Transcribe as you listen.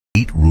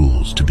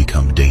tools to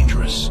become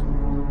dangerous.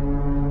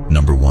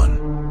 Number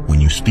 1.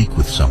 When you speak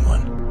with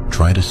someone,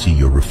 try to see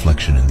your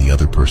reflection in the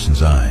other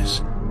person's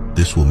eyes.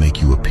 This will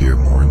make you appear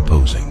more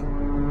imposing.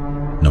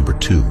 Number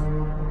 2.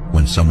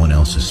 When someone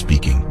else is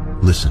speaking,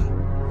 listen.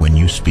 When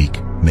you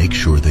speak, make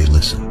sure they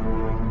listen.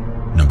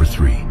 Number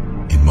 3.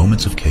 In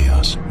moments of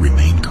chaos,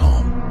 remain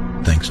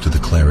calm. Thanks to the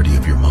clarity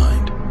of your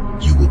mind,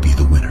 you will be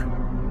the winner.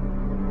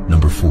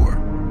 Number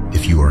 4.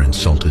 If you are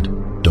insulted,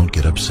 don't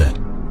get upset.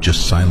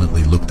 Just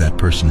silently look that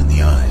person in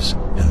the eyes,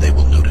 and they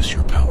will notice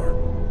your power.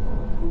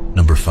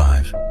 Number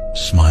 5.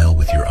 Smile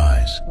with your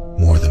eyes,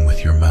 more than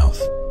with your mouth.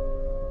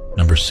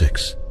 Number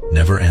 6.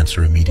 Never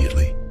answer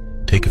immediately.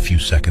 Take a few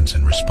seconds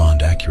and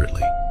respond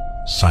accurately.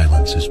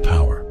 Silence is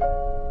power.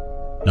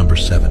 Number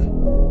 7.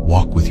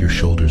 Walk with your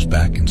shoulders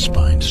back and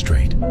spine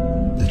straight.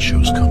 That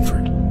shows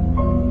comfort.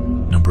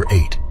 Number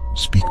 8.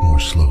 Speak more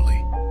slowly.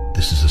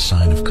 This is a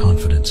sign of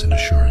confidence and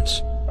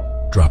assurance.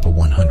 Drop a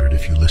 100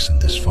 if you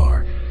listened this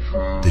far.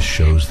 This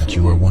shows that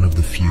you are one of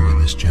the few in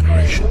this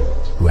generation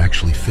who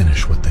actually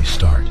finish what they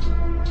start.